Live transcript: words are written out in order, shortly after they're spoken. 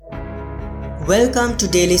Welcome to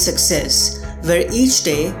Daily Success, where each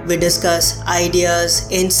day we discuss ideas,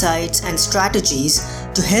 insights, and strategies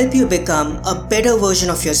to help you become a better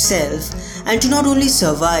version of yourself and to not only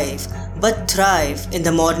survive but thrive in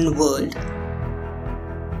the modern world.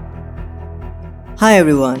 Hi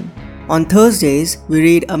everyone. On Thursdays, we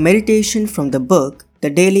read a meditation from the book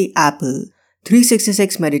The Daily Apple,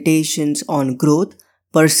 366 Meditations on Growth,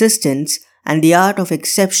 Persistence, and the Art of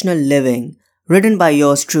Exceptional Living, written by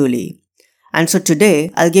yours truly. And so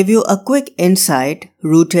today, I'll give you a quick insight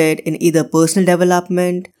rooted in either personal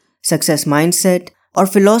development, success mindset, or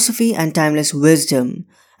philosophy and timeless wisdom,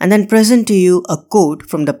 and then present to you a quote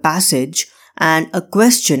from the passage and a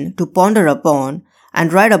question to ponder upon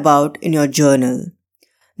and write about in your journal.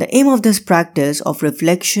 The aim of this practice of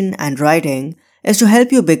reflection and writing is to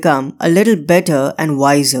help you become a little better and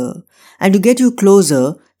wiser, and to get you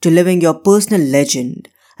closer to living your personal legend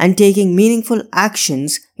and taking meaningful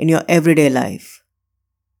actions in your everyday life.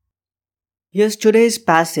 Here's today's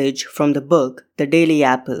passage from the book The Daily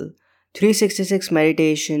Apple, 366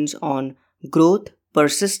 Meditations on Growth,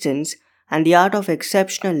 Persistence, and the Art of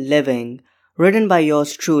Exceptional Living, written by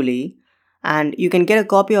yours truly, and you can get a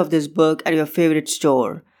copy of this book at your favorite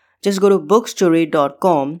store. Just go to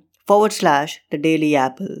books2read.com/The Daily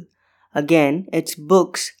Apple. Again, it's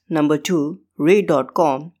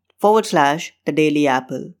books2read.com/The Daily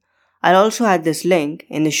Apple. I'll also add this link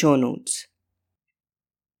in the show notes.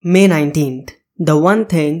 May 19th. The one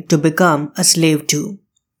thing to become a slave to.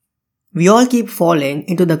 We all keep falling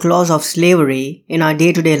into the claws of slavery in our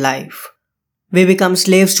day-to-day life. We become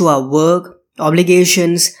slaves to our work,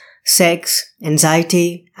 obligations, sex,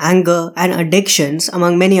 anxiety, anger, and addictions,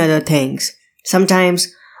 among many other things,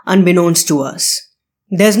 sometimes unbeknownst to us.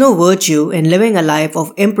 There's no virtue in living a life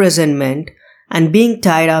of imprisonment and being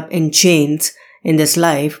tied up in chains in this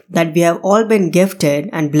life that we have all been gifted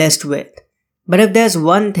and blessed with. But if there's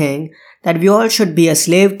one thing that we all should be a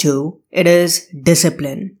slave to, it is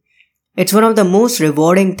discipline. It's one of the most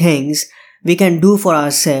rewarding things we can do for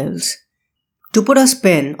ourselves. To put a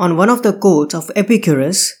spin on one of the quotes of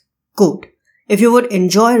Epicurus, quote, "If you would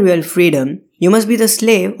enjoy real freedom, you must be the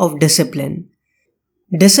slave of discipline."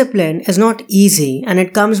 Discipline is not easy and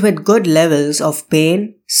it comes with good levels of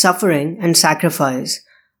pain, suffering, and sacrifice,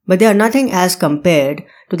 but they are nothing as compared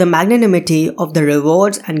to the magnanimity of the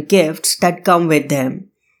rewards and gifts that come with them.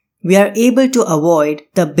 We are able to avoid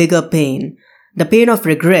the bigger pain, the pain of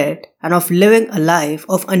regret and of living a life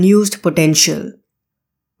of unused potential.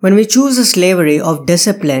 When we choose the slavery of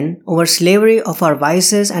discipline over slavery of our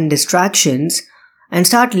vices and distractions and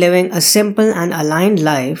start living a simple and aligned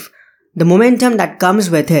life, the momentum that comes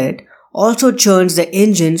with it also churns the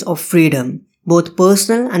engines of freedom, both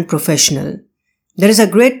personal and professional. There is a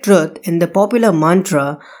great truth in the popular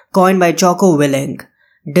mantra coined by Jocko Willink: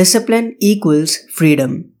 discipline equals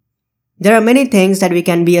freedom. There are many things that we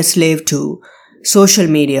can be a slave to: social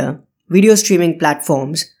media, video streaming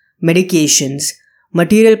platforms, medications,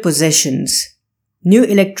 material possessions, new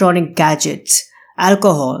electronic gadgets,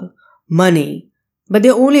 alcohol, money, but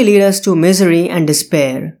they only lead us to misery and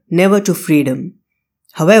despair, never to freedom.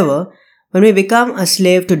 However, when we become a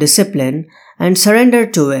slave to discipline and surrender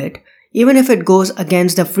to it, even if it goes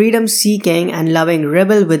against the freedom-seeking and loving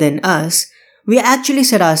rebel within us, we actually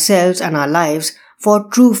set ourselves and our lives for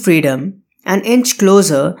true freedom, an inch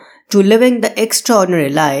closer to living the extraordinary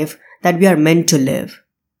life that we are meant to live.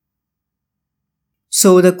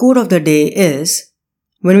 So the quote of the day is,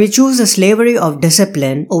 when we choose the slavery of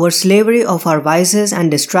discipline over slavery of our vices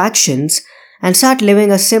and distractions and start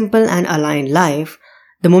living a simple and aligned life,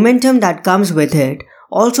 the momentum that comes with it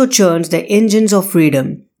also churns the engines of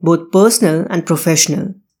freedom, both personal and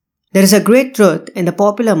professional. There is a great truth in the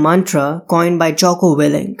popular mantra coined by Jocko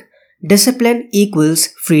Willink: discipline equals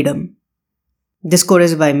freedom. This quote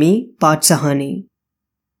is by me, Parth Sahani.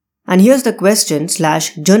 And here's the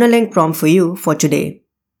question/journaling prompt for you for today.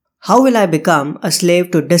 How will I become a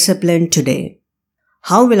slave to discipline today?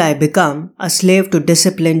 How will I become a slave to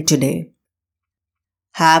discipline today?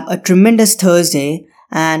 Have a tremendous Thursday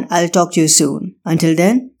and I'll talk to you soon. Until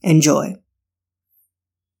then, enjoy.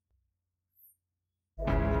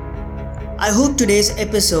 I hope today's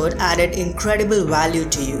episode added incredible value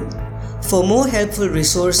to you. For more helpful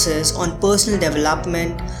resources on personal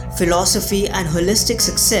development, philosophy, and holistic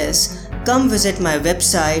success, come visit my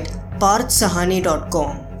website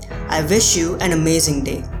parthsahani.com. I wish you an amazing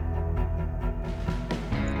day.